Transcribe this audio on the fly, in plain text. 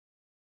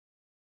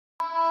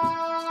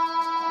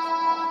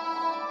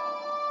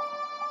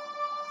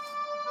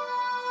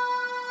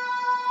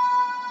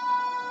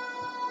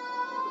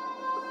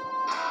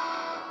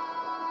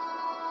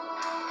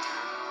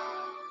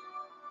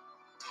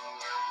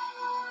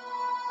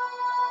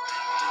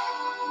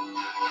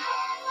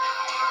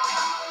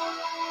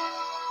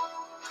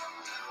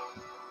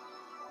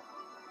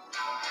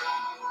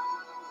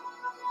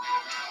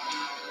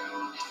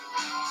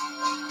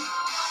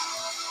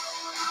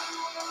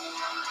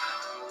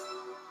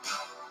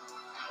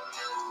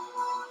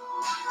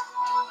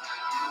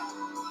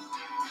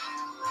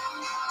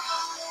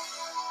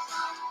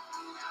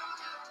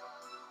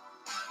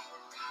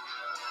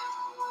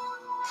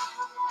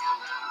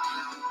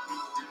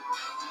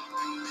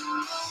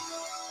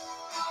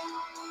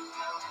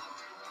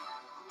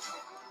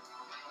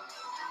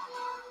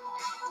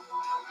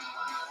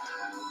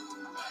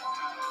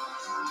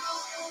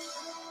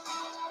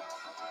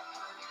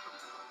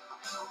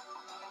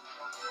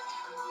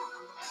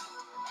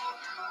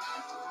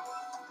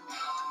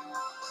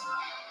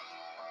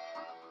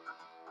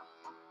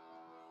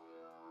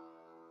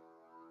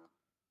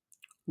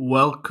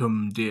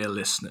Welcome, dear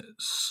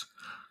listeners,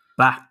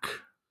 back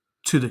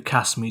to the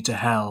Cast Me to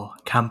Hell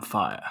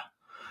campfire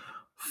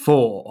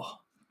for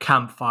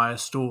Campfire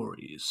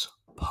Stories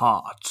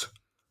Part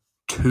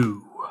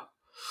 2.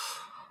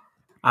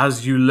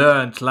 As you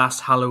learnt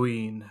last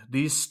Halloween,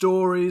 these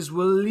stories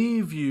will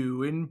leave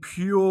you in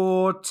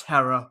pure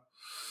terror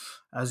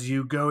as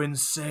you go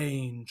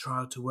insane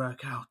trying to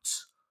work out,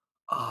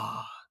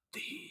 are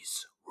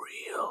these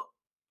real?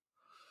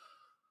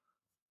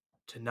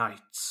 Tonight,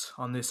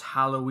 on this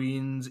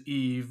Halloween's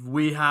Eve,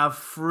 we have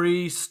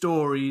 3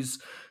 stories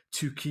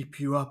to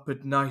keep you up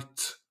at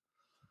night.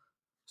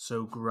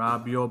 So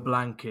grab your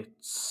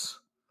blankets,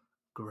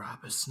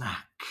 grab a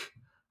snack,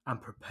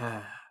 and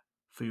prepare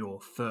for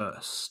your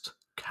first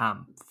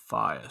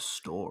campfire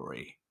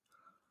story,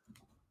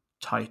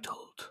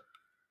 titled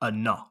A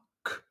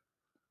Knock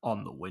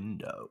on the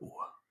Window.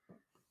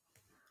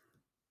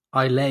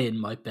 I lay in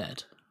my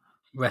bed,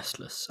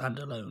 restless and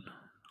alone,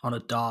 on a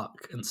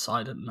dark and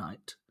silent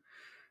night.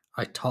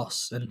 I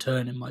toss and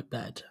turn in my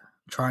bed,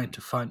 trying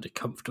to find a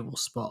comfortable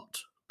spot,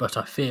 but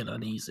I feel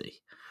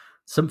uneasy.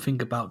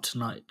 Something about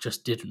tonight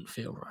just didn't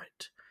feel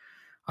right.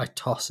 I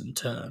toss and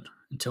turn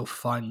until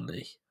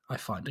finally I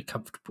find a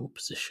comfortable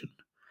position.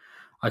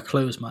 I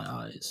close my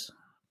eyes,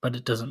 but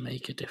it doesn't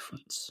make a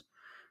difference.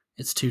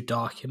 It's too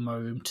dark in my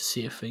room to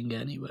see a thing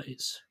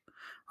anyways.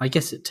 I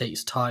guess it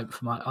takes time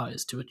for my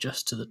eyes to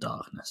adjust to the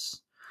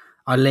darkness.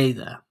 I lay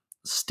there,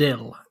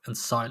 still and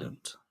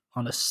silent,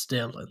 on a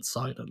still and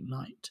silent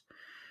night.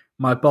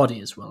 My body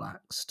is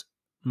relaxed.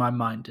 My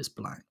mind is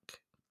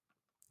blank.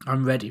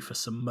 I'm ready for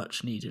some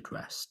much needed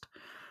rest.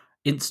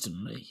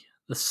 Instantly,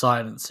 the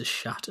silence is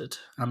shattered,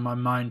 and my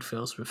mind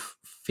fills with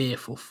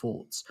fearful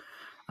thoughts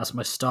as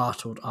my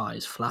startled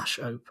eyes flash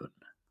open.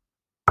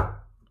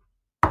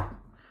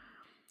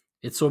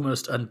 It's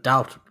almost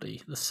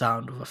undoubtedly the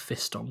sound of a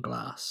fist on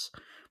glass.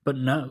 But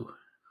no,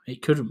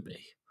 it couldn't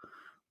be.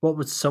 What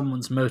would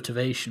someone's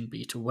motivation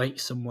be to wake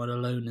someone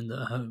alone in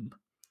their home?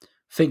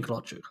 Think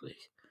logically.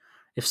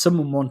 If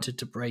someone wanted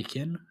to break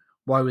in,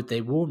 why would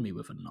they warn me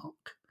with a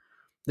knock?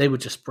 They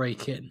would just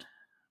break in,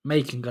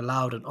 making a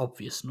loud and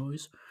obvious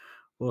noise,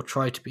 or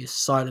try to be as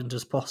silent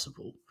as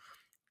possible.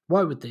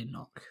 Why would they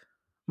knock?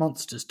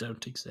 Monsters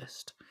don't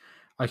exist.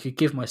 I could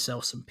give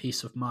myself some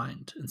peace of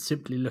mind and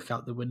simply look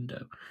out the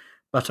window,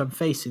 but I'm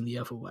facing the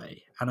other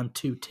way, and I'm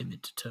too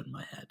timid to turn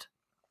my head,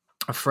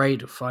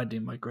 afraid of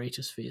finding my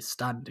greatest fear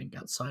standing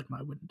outside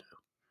my window.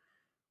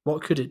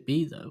 What could it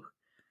be, though?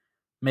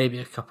 Maybe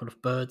a couple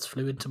of birds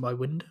flew into my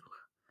window?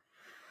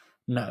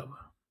 No,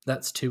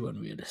 that's too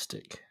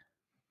unrealistic.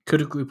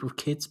 Could a group of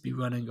kids be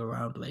running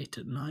around late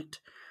at night,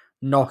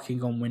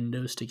 knocking on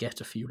windows to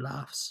get a few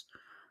laughs?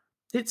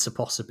 It's a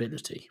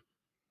possibility.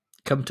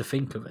 Come to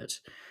think of it,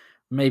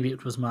 maybe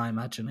it was my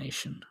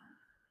imagination.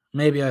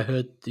 Maybe I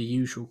heard the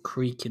usual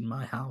creak in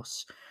my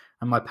house,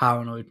 and my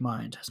paranoid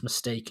mind has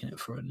mistaken it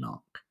for a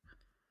knock.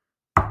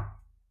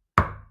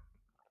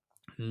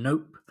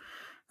 Nope,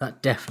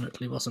 that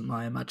definitely wasn't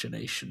my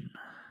imagination.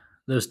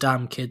 Those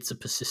damn kids are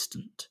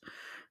persistent.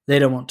 They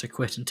don't want to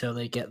quit until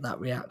they get that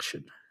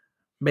reaction.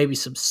 Maybe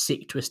some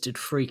sick, twisted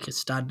freak is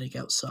standing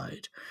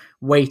outside,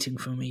 waiting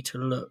for me to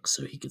look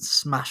so he can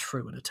smash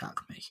through and attack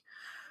me.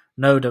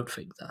 No, don't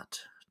think that.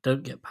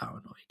 Don't get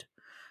paranoid.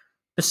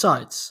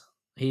 Besides,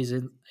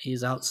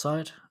 he's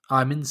outside,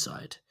 I'm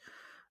inside.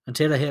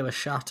 Until I hear a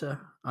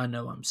shatter, I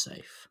know I'm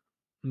safe.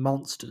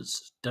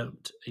 Monsters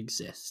don't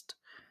exist.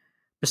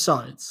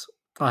 Besides,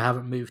 I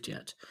haven't moved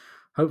yet.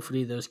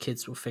 Hopefully those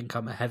kids will think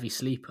I'm a heavy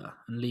sleeper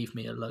and leave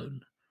me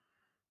alone.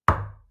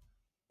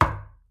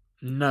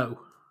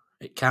 No,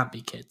 it can't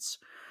be kids.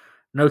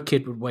 No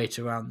kid would wait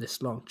around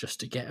this long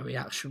just to get a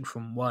reaction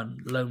from one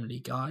lonely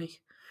guy.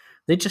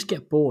 They'd just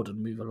get bored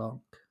and move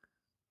along.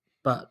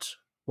 But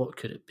what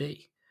could it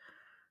be?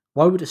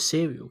 Why would a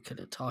serial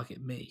killer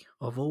target me,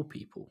 of all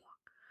people?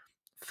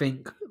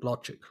 Think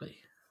logically.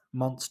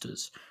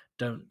 Monsters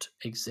don't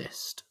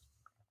exist.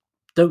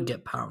 Don't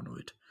get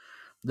paranoid.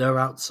 They're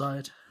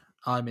outside,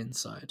 I'm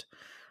inside.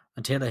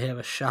 Until I hear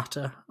a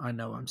shatter, I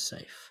know I'm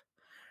safe.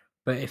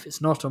 But if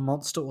it's not a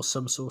monster or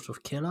some sort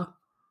of killer,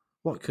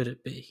 what could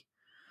it be?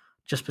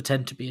 Just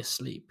pretend to be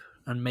asleep,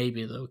 and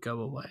maybe they'll go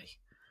away.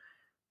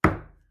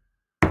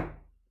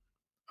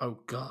 Oh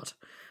God,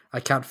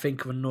 I can't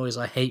think of a noise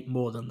I hate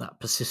more than that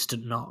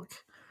persistent knock.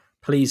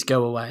 Please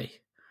go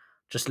away.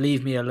 Just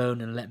leave me alone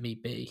and let me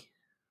be.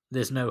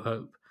 There's no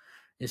hope.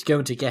 It's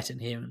going to get in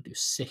here and do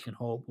sick and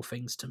horrible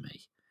things to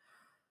me.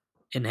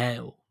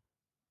 Inhale.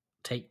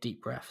 Take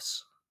deep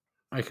breaths.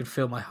 I can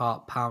feel my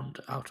heart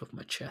pound out of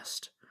my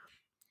chest.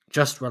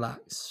 Just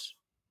relax.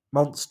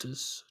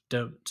 Monsters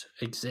don't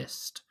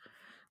exist.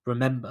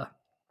 Remember,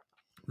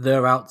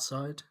 they're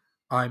outside,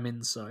 I'm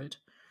inside.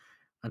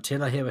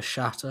 Until I hear a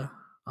shatter,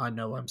 I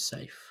know I'm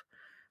safe.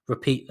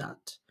 Repeat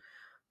that.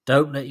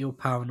 Don't let your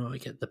paranoia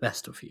get the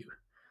best of you.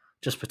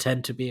 Just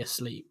pretend to be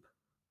asleep.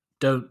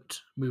 Don't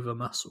move a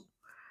muscle.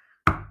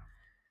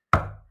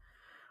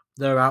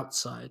 They're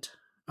outside,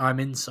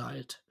 I'm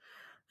inside.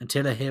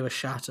 Until I hear a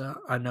shatter,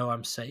 I know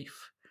I'm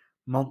safe.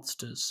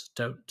 Monsters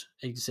don't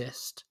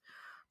exist.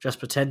 Just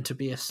pretend to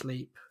be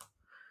asleep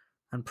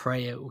and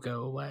pray it will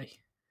go away.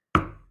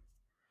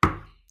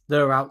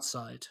 They're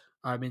outside,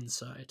 I'm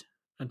inside.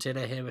 Until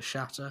I hear a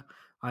shatter,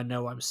 I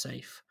know I'm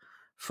safe.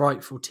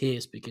 Frightful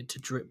tears begin to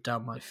drip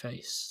down my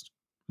face.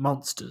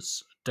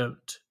 Monsters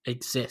don't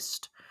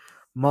exist.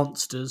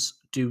 Monsters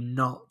do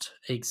not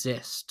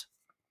exist.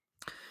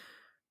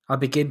 I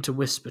begin to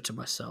whisper to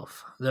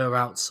myself, they're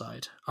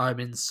outside, I'm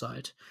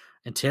inside.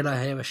 Until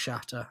I hear a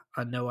shatter,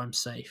 I know I'm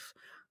safe.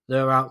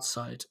 They're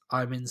outside,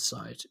 I'm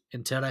inside.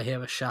 Until I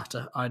hear a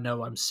shatter, I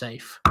know I'm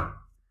safe.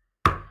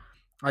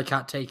 I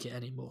can't take it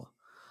anymore.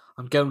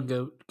 I'm going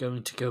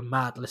to go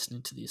mad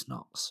listening to these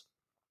knocks.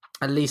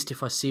 At least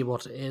if I see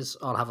what it is,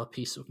 I'll have a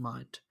peace of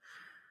mind.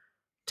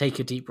 Take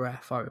a deep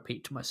breath, I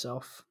repeat to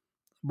myself.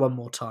 One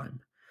more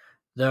time.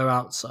 They're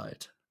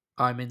outside,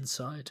 I'm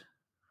inside.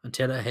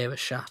 Until I hear a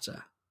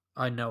shatter,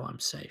 I know I'm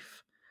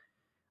safe.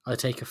 I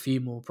take a few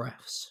more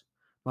breaths,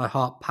 my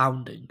heart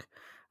pounding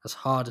as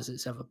hard as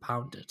it's ever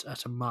pounded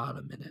at a mile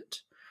a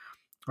minute.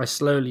 I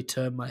slowly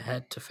turn my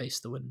head to face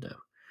the window.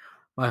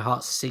 My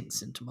heart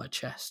sinks into my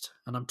chest,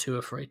 and I'm too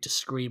afraid to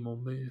scream or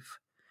move.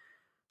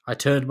 I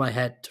turned my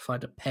head to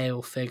find a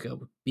pale figure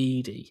with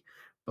beady,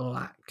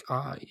 black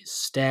eyes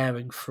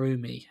staring through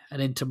me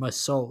and into my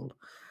soul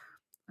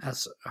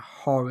as a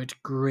horrid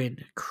grin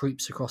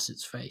creeps across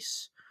its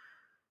face.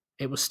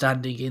 It was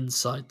standing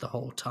inside the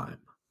whole time,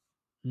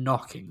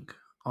 knocking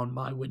on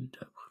my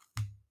window.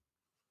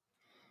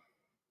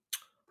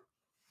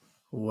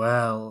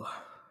 Well,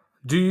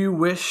 do you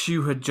wish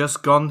you had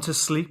just gone to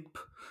sleep?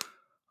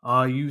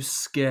 Are you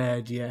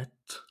scared yet?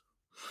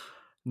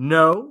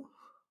 No?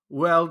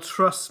 Well,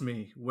 trust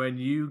me, when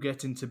you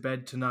get into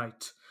bed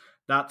tonight,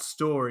 that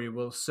story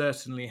will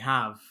certainly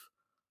have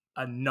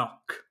a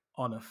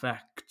knock-on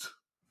effect.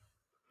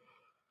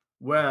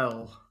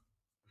 Well,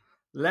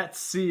 let's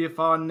see if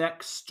our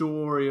next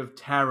story of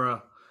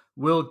terror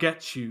will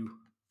get you.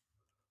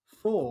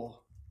 For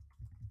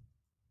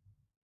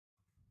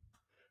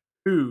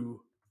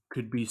who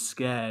could be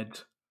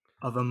scared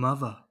of a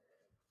mother?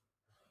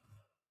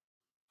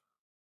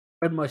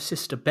 When my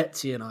sister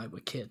Betsy and I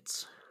were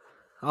kids,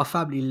 our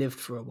family lived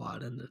for a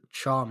while in a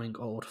charming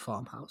old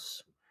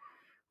farmhouse.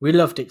 We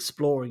loved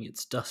exploring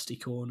its dusty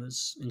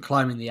corners and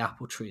climbing the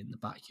apple tree in the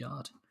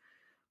backyard.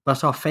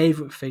 But our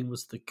favourite thing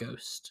was the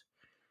ghost.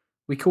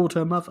 We called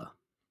her Mother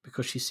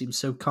because she seemed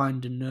so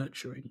kind and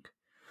nurturing.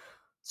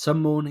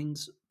 Some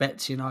mornings,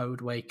 Betsy and I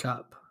would wake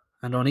up,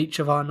 and on each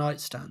of our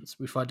nightstands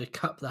we'd find a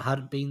cup that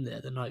hadn't been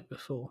there the night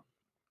before.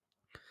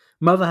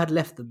 Mother had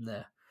left them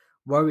there,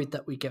 worried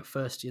that we'd get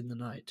thirsty in the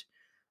night.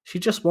 She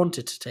just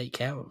wanted to take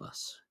care of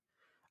us.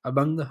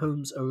 Among the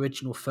home's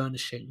original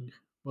furnishing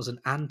was an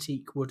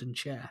antique wooden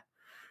chair,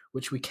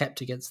 which we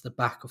kept against the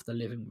back of the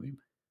living room.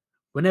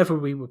 Whenever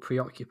we were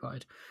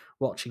preoccupied,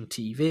 watching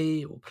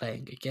TV or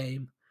playing a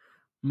game,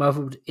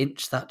 Mother would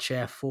inch that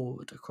chair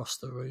forward across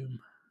the room,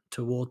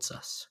 towards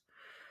us.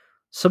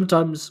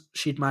 Sometimes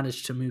she'd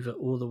manage to move it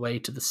all the way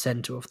to the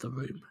centre of the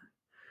room.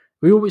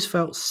 We always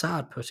felt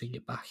sad putting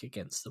it back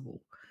against the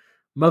wall.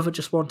 Mother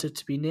just wanted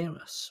to be near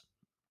us.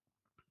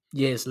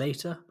 Years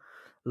later,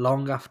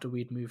 long after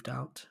we'd moved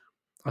out,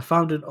 I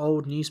found an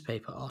old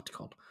newspaper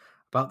article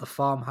about the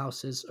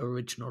farmhouse's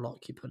original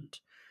occupant,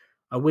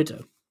 a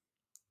widow.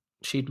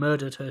 She'd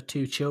murdered her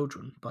 2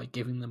 children by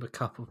giving them a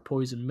cup of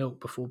poisoned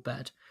milk before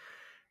bed.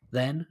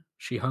 Then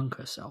she hung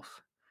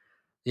herself.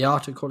 The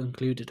article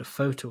included a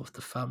photo of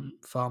the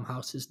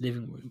farmhouse's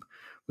living room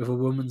with a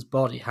woman's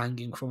body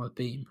hanging from a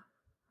beam.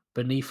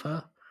 Beneath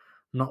her,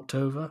 knocked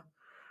over,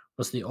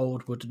 was the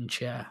old wooden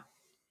chair,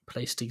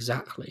 placed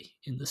exactly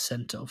in the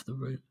centre of the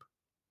room.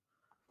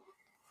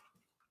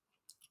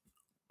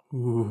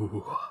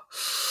 Ooh.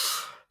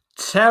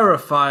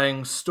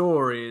 Terrifying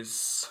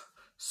stories,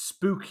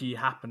 spooky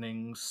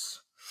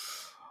happenings.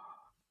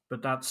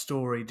 But that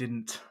story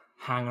didn't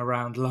hang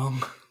around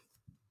long.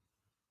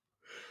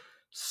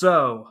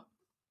 So,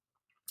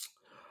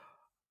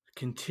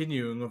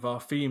 continuing with our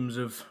themes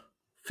of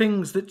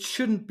things that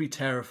shouldn't be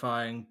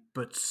terrifying,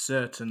 but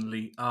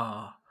certainly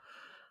are,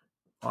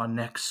 our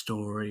next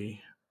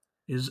story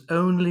is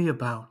only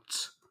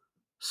about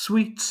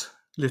sweet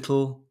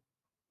little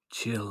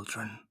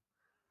children.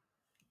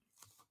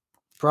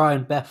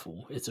 Brian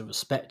Bethel is a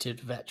respected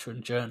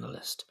veteran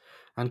journalist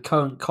and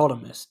current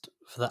columnist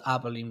for the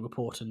Abilene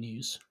Reporter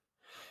News.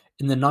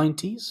 In the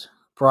 90s,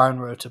 Brian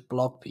wrote a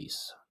blog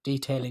piece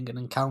detailing an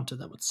encounter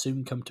that would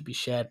soon come to be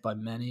shared by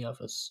many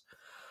others.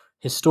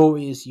 His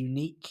story is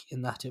unique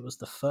in that it was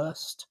the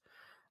first,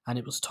 and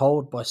it was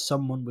told by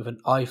someone with an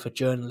eye for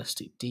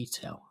journalistic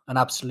detail and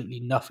absolutely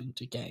nothing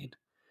to gain,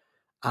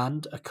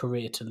 and a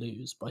career to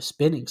lose by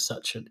spinning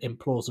such an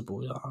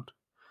implausible yarn.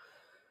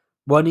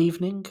 One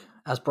evening,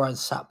 as Brian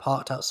sat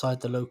parked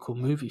outside the local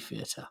movie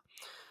theatre,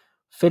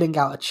 filling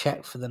out a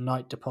check for the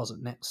night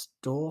deposit next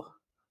door,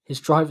 his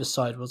driver's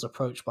side was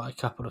approached by a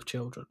couple of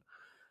children,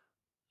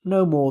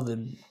 no more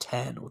than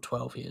 10 or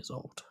 12 years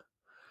old.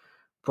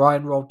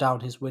 Brian rolled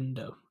down his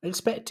window,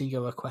 expecting a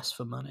request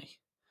for money.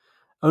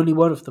 Only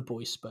one of the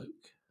boys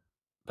spoke,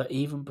 but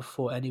even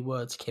before any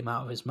words came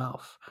out of his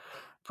mouth,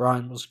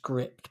 Brian was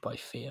gripped by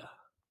fear,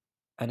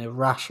 an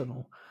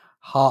irrational,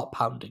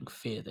 heart-pounding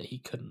fear that he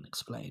couldn't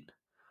explain.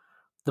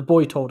 The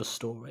boy told a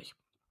story.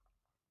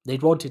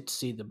 They'd wanted to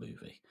see the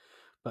movie,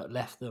 but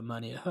left their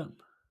money at home,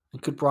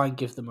 and could Brian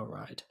give them a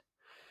ride?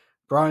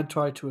 Brian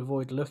tried to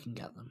avoid looking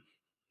at them,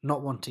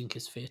 not wanting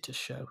his fear to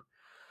show.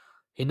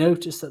 He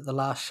noticed that the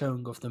last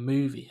showing of the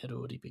movie had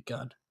already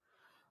begun.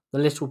 The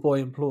little boy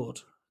implored.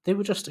 They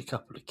were just a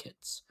couple of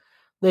kids.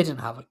 They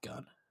didn't have a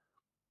gun.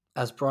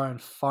 As Brian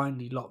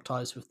finally locked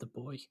eyes with the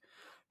boy,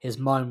 his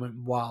mind went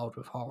wild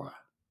with horror.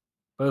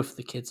 Both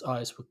the kids'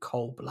 eyes were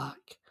coal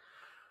black.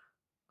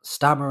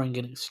 Stammering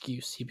an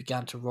excuse, he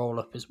began to roll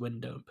up his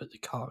window and put the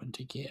car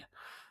into gear,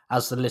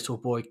 as the little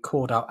boy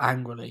called out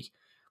angrily,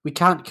 "We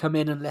can't come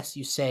in unless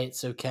you say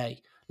it's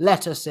okay.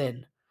 Let us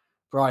in!"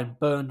 Brian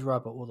burned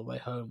rubber all the way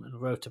home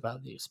and wrote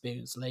about the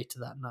experience later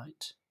that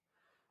night.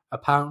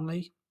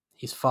 Apparently,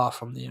 he's far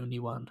from the only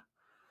one.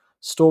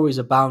 Stories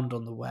abound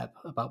on the web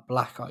about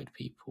black-eyed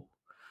people,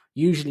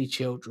 usually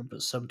children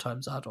but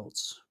sometimes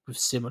adults, with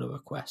similar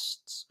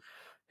requests,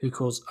 who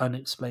cause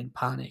unexplained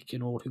panic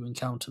in all who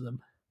encounter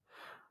them.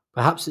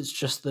 Perhaps it's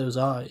just those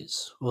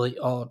eyes, or the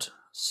odd,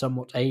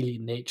 somewhat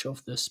alien nature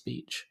of their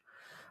speech,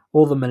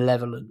 or the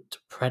malevolent,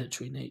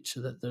 predatory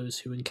nature that those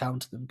who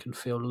encounter them can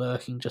feel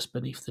lurking just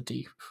beneath the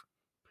deep.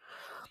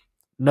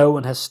 No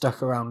one has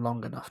stuck around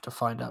long enough to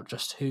find out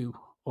just who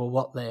or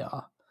what they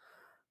are.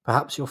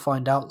 Perhaps you'll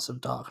find out some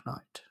dark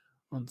night,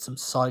 on some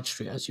side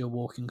street as you're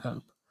walking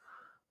home.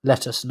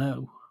 Let us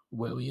know,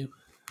 will you?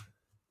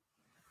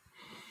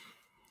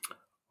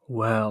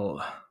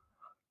 Well,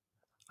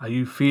 are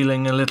you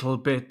feeling a little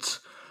bit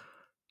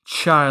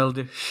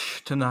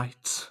childish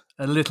tonight?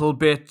 A little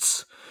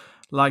bit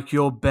like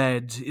your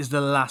bed is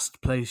the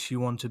last place you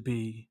want to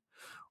be?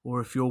 Or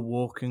if you're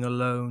walking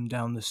alone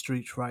down the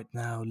street right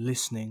now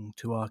listening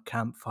to our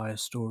campfire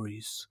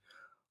stories,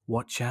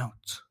 watch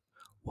out.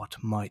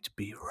 What might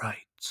be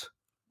right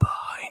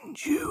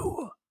behind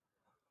you?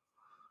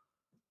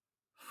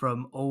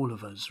 From all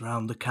of us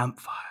round the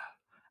campfire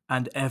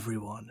and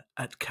everyone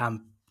at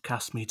Camp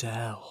Cast Me to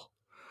Hell,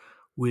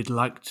 we'd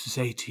like to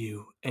say to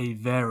you a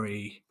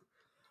very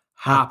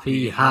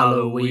Happy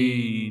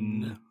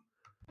Halloween.